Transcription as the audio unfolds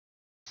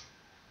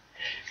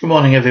Good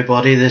morning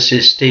everybody, this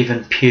is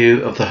Stephen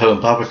Pugh of the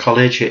Home Bible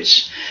College.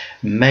 It's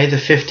May the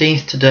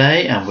 15th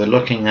today and we're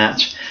looking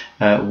at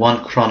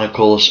 1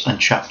 Chronicles and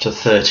chapter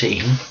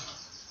 13.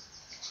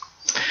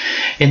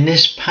 In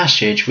this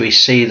passage we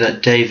see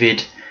that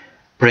David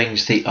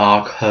brings the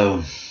ark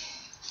home.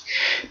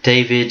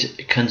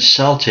 David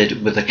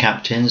consulted with the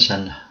captains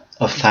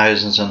of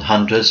thousands and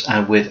hundreds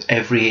and with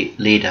every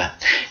leader.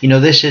 You know,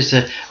 this is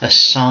a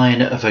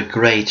sign of a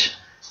great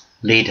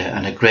leader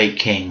and a great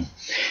king,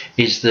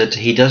 is that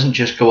he doesn't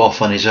just go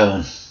off on his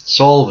own.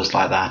 Saul was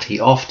like that. He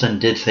often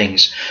did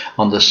things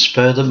on the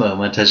spur of the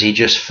moment as he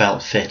just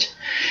felt fit.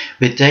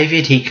 With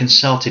David, he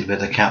consulted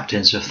with the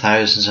captains of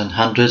thousands and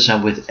hundreds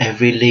and with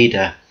every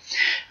leader.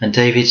 And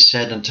David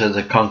said unto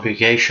the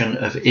congregation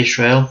of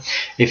Israel,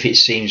 if it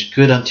seems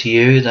good unto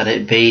you that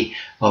it be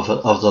of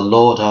the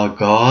Lord our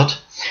God,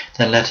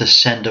 then let us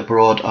send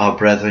abroad our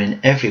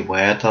brethren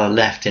everywhere that are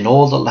left in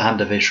all the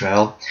land of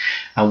Israel,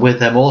 and with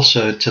them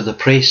also to the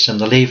priests and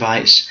the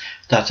Levites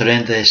that are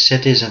in their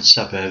cities and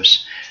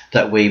suburbs,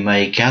 that we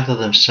may gather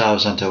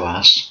themselves unto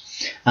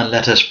us, and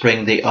let us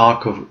bring the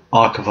ark of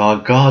our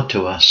God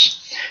to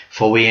us,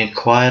 for we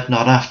inquired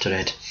not after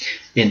it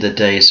in the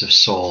days of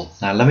Saul.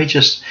 Now let me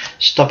just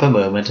stop a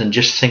moment and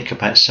just think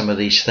about some of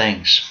these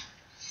things.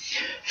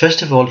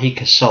 First of all, he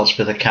consults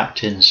with the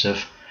captains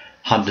of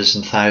hundreds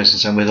and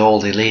thousands and with all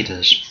the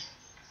leaders.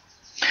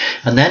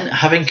 And then,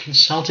 having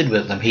consulted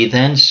with them, he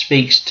then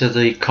speaks to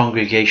the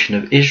congregation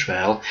of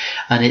Israel,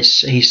 and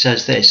he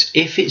says this: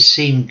 if it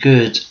seem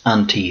good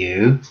unto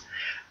you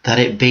that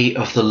it be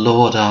of the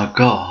Lord our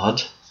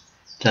God,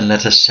 then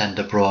let us send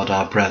abroad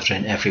our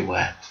brethren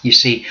everywhere. You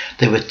see,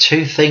 there were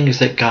two things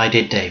that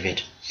guided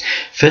David.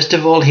 First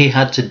of all, he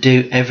had to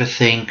do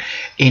everything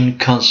in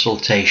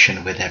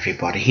consultation with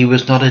everybody. He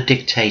was not a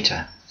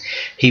dictator.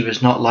 He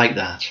was not like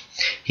that.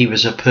 He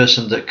was a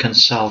person that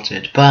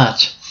consulted.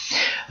 But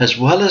as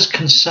well as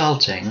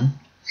consulting,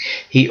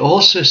 he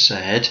also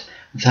said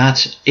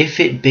that if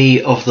it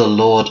be of the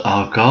Lord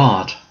our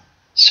God.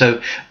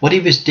 So what he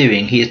was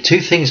doing, he had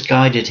two things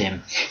guided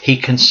him. He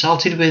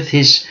consulted with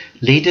his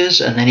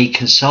leaders and then he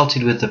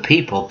consulted with the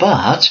people,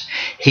 but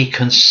he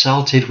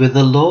consulted with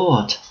the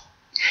Lord.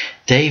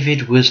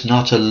 David was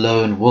not a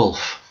lone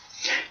wolf.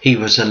 He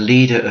was a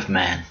leader of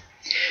men,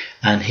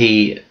 and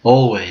he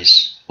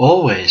always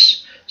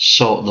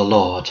sought the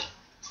Lord.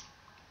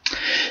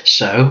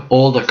 So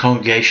all the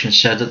congregation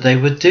said that they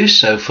would do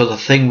so, for the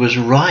thing was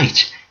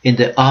right in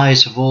the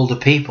eyes of all the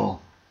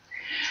people.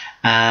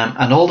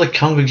 And all the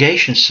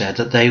congregation said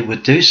that they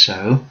would do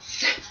so.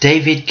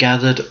 David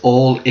gathered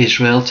all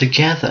Israel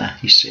together.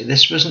 You see,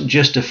 this wasn't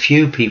just a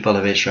few people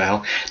of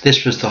Israel.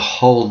 This was the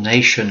whole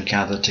nation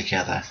gathered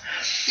together.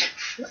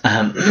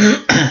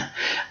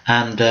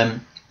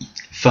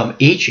 From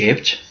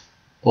Egypt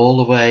all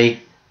the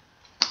way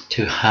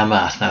to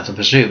Hamath. Now, to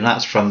presume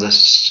that's from the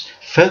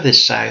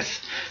furthest south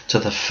to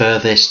the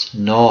furthest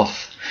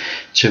north,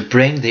 to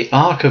bring the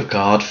ark of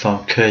God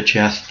from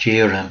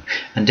Kirjath-jearim.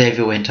 And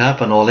David went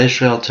up and all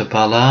Israel to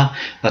Baalah,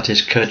 that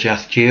is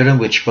Kirjath-jearim,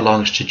 which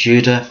belongs to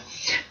Judah,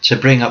 to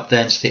bring up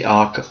thence the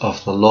ark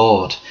of the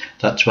Lord,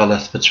 that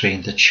dwelleth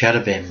between the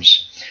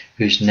cherubims,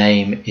 whose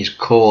name is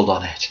called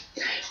on it.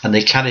 And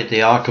they carried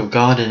the ark of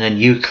God in a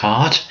new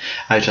cart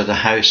out of the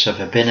house of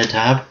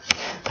Abinadab,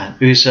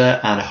 and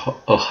Uzzah and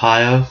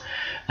Ohio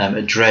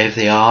drave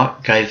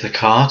the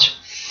cart.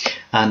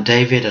 And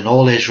David and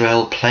all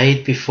Israel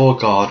played before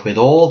God with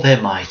all their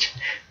might,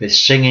 with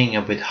singing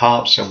and with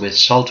harps and with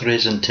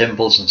psalteries and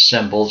timbrels and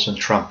cymbals and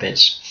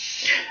trumpets.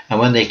 And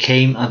when they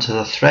came unto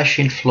the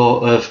threshing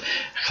floor of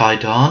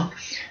Chidon,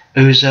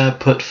 Uzzah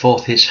put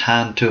forth his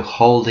hand to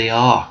hold the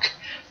ark,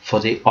 for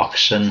the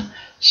oxen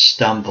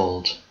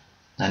stumbled.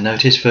 Now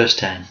notice verse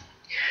 10.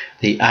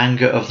 The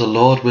anger of the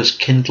Lord was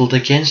kindled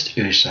against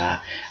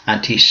Uzzah,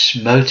 and he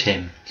smote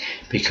him,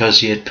 because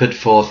he had put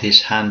forth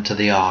his hand to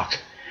the ark,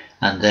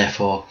 and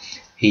therefore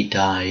he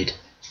died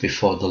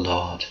before the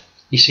Lord.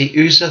 You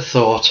see, Uzzah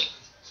thought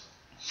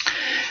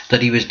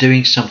that he was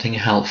doing something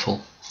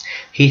helpful.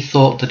 He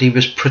thought that he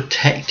was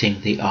protecting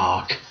the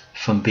ark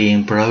from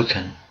being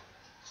broken,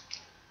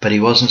 but he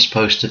wasn't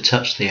supposed to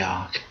touch the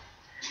ark,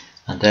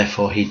 and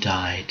therefore he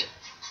died.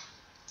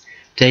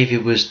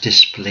 David was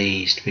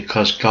displeased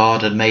because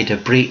God had made a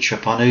breach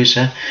upon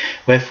Uzzah,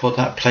 wherefore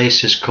that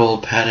place is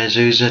called Perez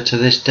Uzzah to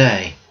this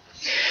day.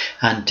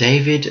 And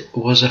David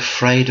was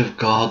afraid of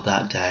God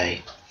that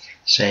day,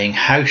 saying,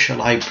 how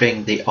shall I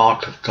bring the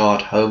ark of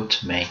God home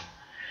to me?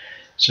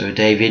 So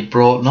David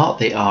brought not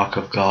the ark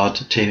of God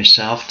to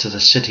himself to the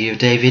city of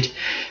David,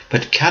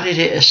 but carried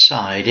it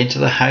aside into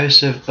the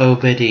house of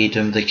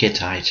Obed-Edom the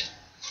Gittite.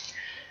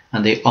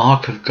 And the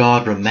ark of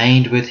God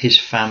remained with his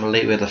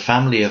family, with the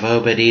family of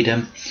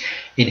Obed-Edom,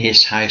 in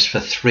his house for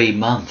 3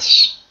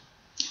 months.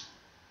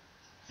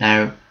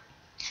 Now,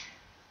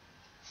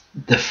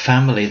 the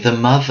family, the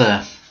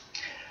mother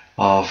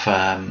of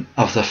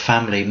the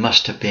family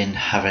must have been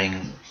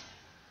having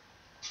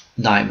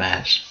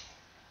nightmares.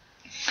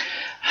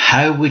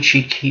 How would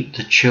she keep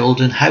the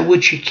children, how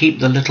would she keep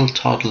the little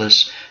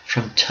toddlers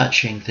from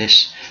touching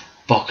this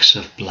box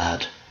of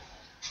blood.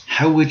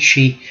 How would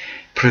she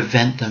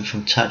prevent them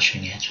from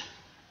touching it?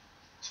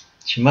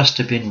 She must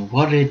have been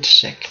worried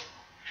sick.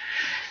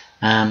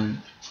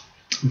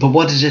 But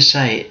what does it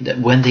say? That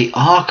when the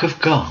ark of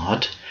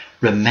God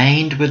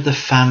remained with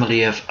the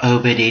family of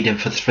Obed-Edom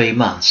for 3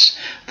 months,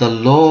 the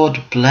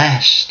Lord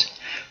blessed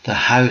the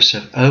house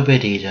of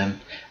Obed-Edom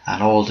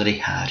and all that he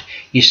had.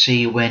 You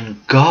see,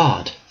 when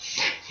God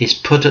is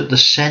put at the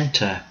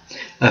center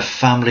of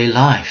family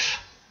life,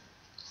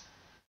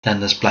 then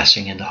there's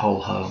blessing in the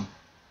whole home.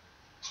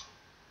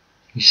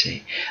 You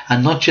see,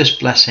 and not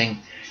just blessing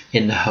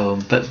in the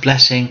home, but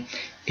blessing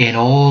in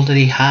all that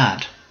he had.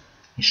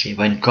 You see,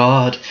 when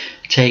God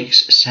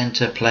takes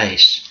center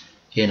place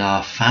in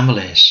our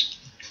families,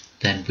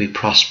 then we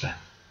prosper.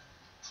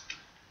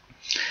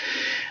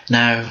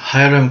 Now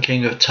Hiram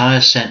king of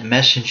Tyre sent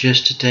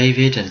messengers to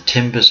David and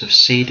timbers of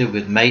cedar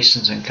with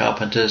masons and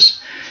carpenters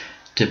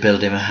to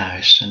build him a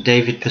house. And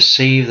David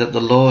perceived that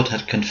the Lord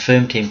had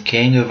confirmed him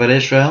king over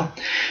Israel,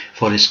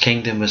 for his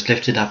kingdom was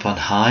lifted up on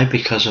high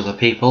because of the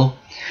people.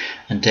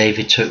 And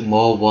David took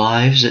more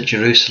wives at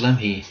Jerusalem.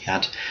 He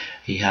had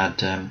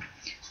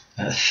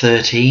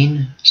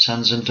 13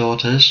 sons and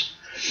daughters.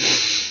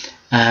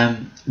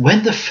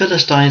 When the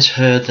Philistines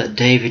heard that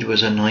David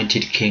was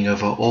anointed king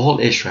over all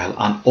Israel,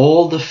 and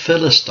all the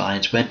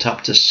Philistines went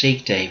up to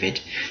seek David,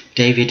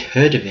 David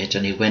heard of it,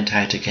 and he went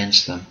out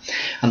against them.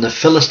 And the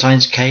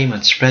Philistines came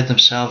and spread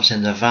themselves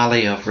in the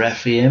valley of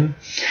Rephaim,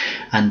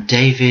 and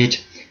David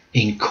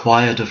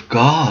inquired of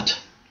God,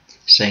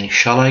 saying,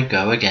 "Shall I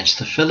go against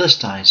the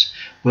Philistines?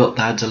 Wilt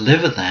thou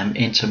deliver them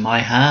into my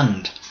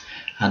hand?"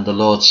 And the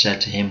Lord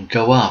said to him,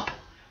 "Go up,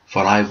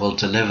 for I will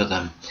deliver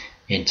them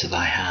into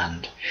thy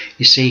hand."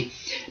 You see,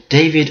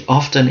 David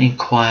often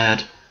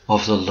inquired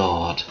of the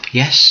Lord.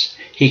 Yes,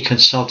 he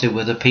consulted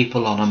with the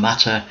people on a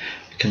matter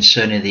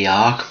concerning the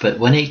ark, but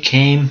when it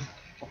came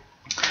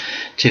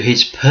to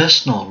his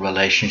personal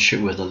relationship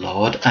with the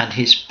Lord and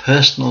his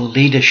personal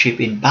leadership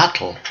in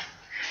battle,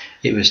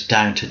 it was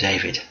down to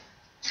David.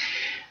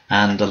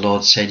 And the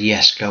Lord said,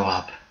 "Yes, go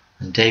up."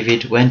 And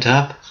David went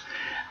up,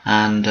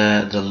 and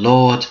the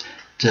Lord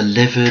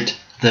delivered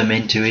them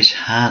into his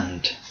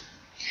hand.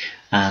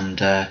 And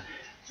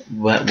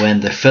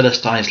when the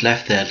Philistines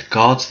left their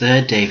gods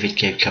there, David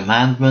gave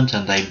commandment,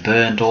 and they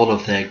burned all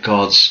of their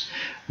gods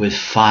with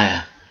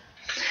fire.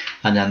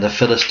 And then the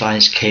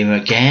Philistines came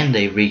again,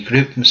 they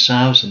regrouped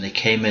themselves, and they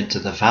came into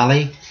the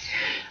valley.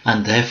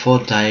 And therefore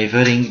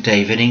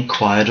David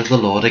inquired of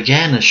the Lord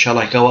again, "And shall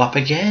I go up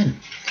again?"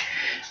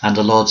 And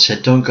the Lord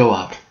said, "Don't go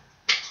up.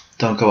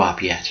 Don't go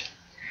up yet.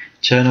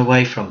 Turn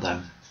away from them,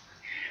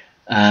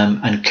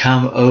 and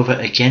come over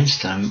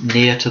against them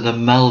near to the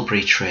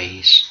mulberry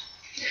trees.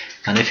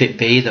 And if it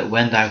be that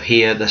when thou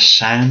hear the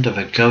sound of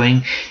a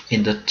going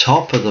in the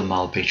top of the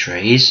mulberry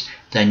trees,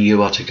 then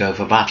you are to go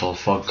for battle,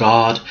 for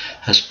God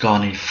has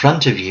gone in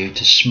front of you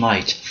to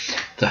smite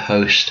the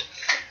host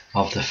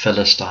of the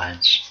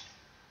Philistines."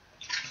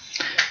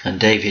 And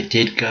David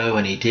did go,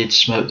 and he did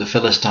smote the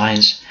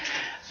Philistines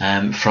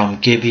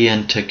from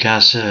Gibeon to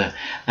Gazer.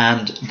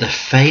 And the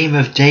fame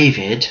of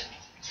David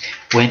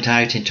went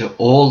out into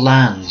all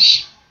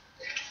lands,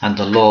 and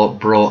the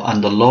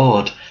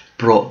Lord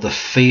brought the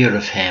fear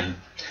of him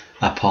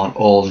upon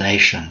all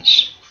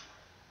nations.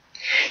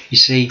 You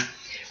see,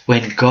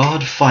 when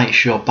God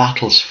fights your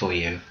battles for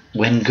you,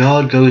 when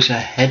God goes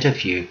ahead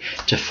of you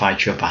to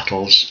fight your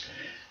battles,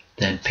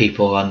 then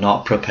people are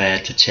not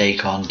prepared to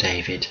take on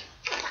David.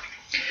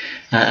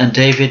 And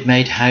David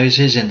made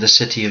houses in the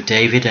city of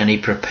David, and he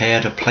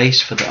prepared a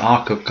place for the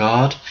ark of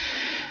God,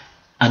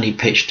 and he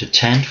pitched a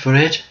tent for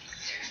it.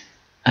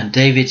 And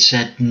David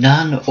said,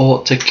 "None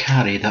ought to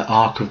carry the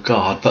ark of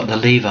God but the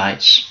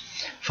Levites,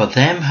 for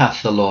them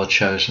hath the Lord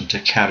chosen to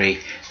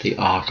carry the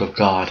ark of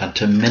God, and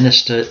to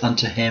minister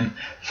unto him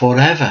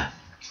forever."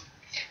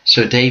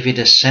 So David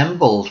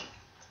assembled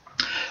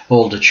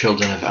all the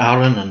children of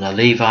Aaron and the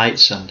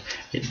Levites, and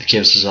it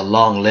gives us a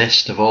long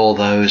list of all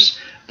those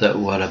that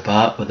were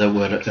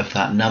of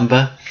that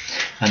number.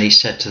 And he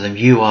said to them,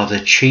 "You are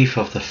the chief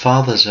of the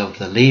fathers of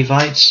the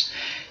Levites.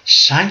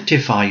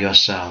 Sanctify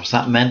yourselves."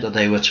 That meant that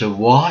they were to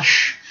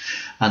wash,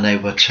 and they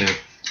were to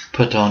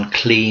put on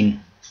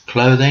clean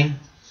clothing,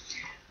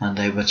 and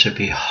they were to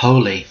be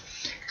holy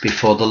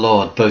before the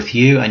Lord, both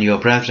you and your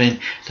brethren,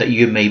 that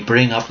you may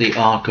bring up the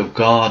ark of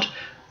God,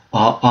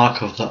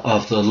 ark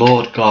of the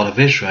Lord God of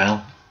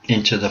Israel,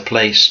 into the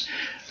place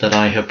that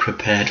I have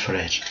prepared for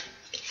it.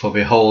 For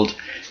behold,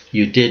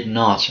 you did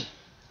not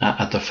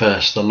at the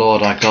first. The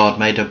Lord our God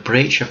made a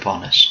breach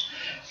upon us,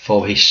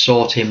 for he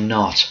sought him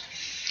not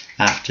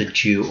after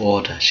due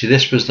order. See,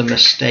 this was the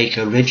mistake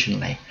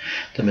originally.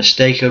 The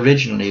mistake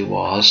originally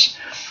was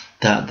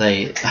that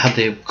they had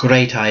the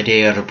great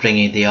idea of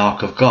bringing the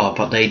ark of God,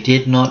 but they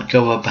did not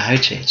go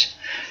about it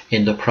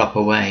in the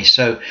proper way.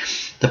 So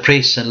the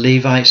priests and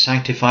Levites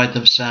sanctified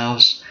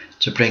themselves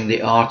to bring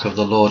the ark of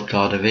the Lord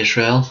God of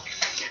Israel,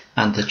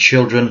 and the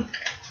children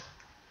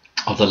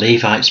of the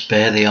Levites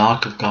bear the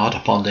ark of God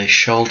upon their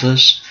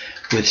shoulders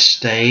with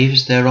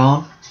staves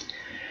thereon.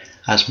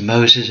 as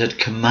Moses had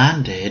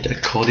commanded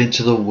according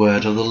to the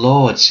word of the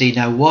Lord. See,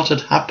 now what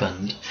had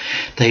happened?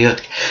 They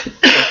had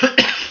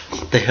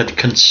they had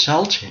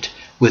consulted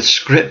with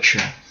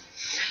Scripture.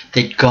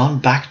 They'd gone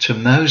back to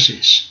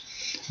Moses,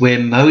 where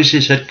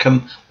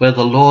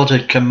the Lord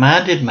had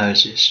commanded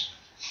Moses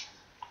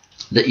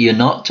that you're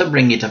not to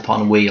bring it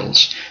upon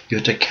wheels,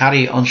 you're to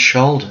carry it on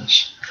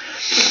shoulders.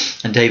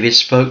 And David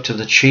spoke to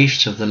the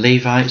chiefs of the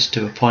Levites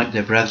to appoint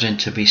their brethren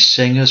to be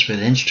singers with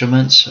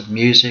instruments of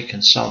music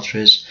and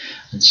psalteries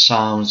and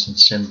psalms and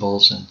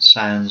cymbals and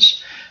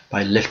sounds,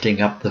 by lifting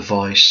up the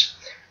voice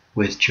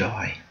with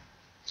joy.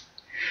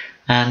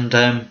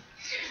 And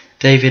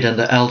David and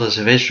the elders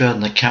of Israel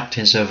and the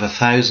captains over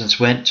thousands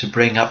went to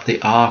bring up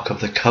the ark of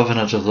the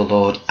covenant of the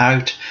Lord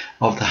out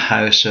of the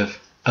house of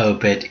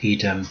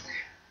Obed-Edom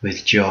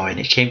with joy. And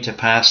it came to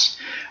pass,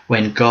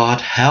 when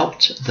God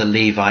helped the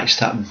Levites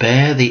that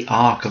bear the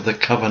ark of the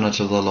covenant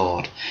of the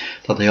Lord,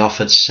 that they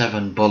offered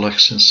 7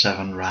 bullocks and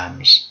 7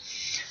 rams.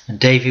 And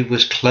David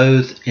was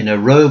clothed in a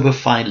robe of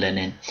fine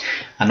linen,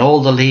 and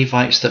all the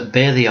Levites that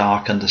bear the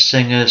ark, and the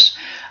singers,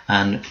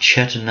 and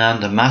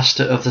Chetannan, the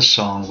master of the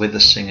song, with the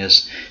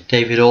singers.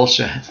 David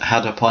also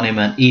had upon him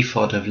an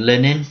ephod of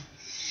linen.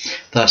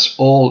 Thus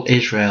all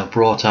Israel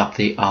brought up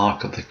the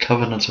ark of the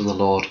covenant of the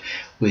Lord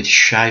with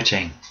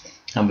shouting,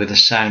 and with the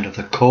sound of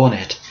the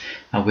cornet,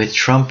 and with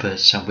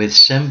trumpets, and with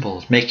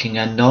cymbals, making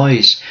a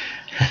noise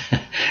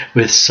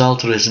with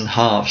psalteries and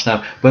harps.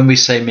 Now, when we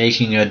say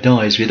making a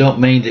noise, we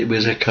don't mean that it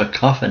was a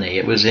cacophony.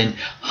 It was in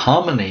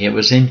harmony. It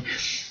was in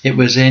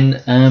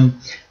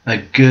a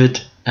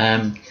good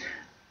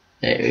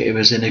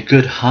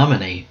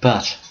harmony.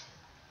 But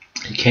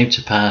it came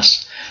to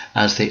pass,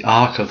 as the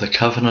ark of the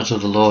covenant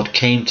of the Lord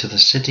came to the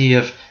city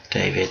of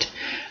David,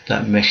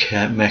 that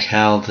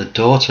Michal, the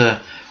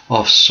daughter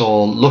of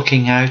Saul,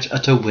 looking out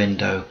at a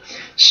window,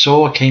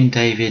 saw King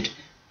David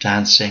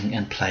dancing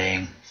and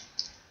playing,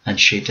 and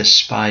she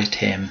despised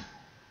him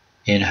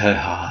in her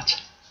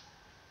heart.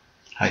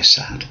 How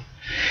sad.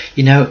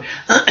 You know,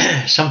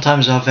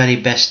 sometimes our very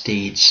best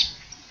deeds,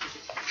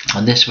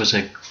 and this was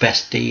a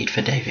best deed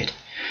for David.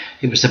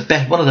 It was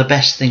one of the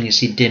best things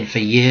he did for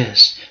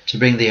years, to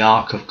bring the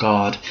ark of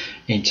God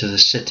into the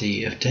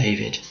city of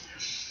David.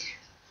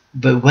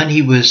 But when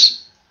he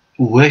was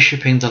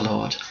worshipping the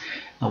Lord,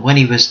 and when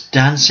he was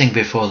dancing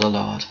before the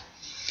Lord,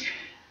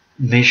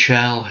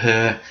 Michal,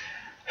 her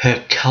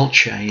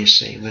culture, you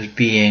see, was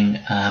being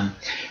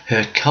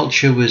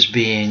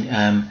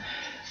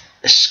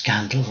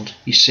scandaled.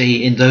 You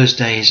see, in those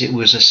days it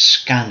was a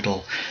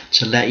scandal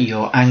to let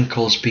your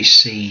ankles be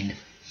seen.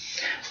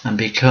 And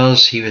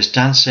because he was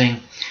dancing,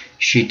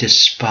 she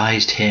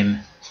despised him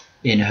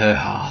in her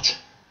heart.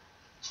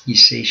 You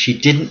see, she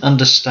didn't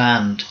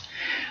understand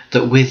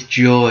that with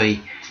joy,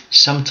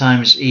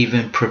 sometimes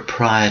even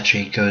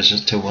propriety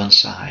goes to one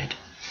side.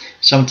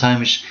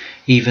 Sometimes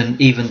even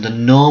the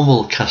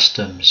normal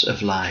customs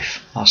of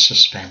life are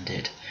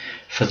suspended,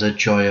 for the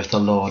joy of the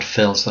Lord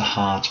fills the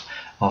heart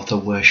of the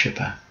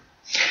worshipper.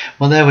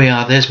 Well, there we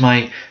are. There's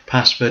my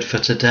password for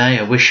today.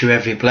 I wish you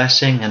every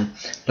blessing and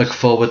look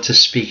forward to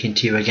speaking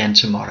to you again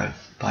tomorrow.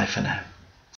 Bye for now.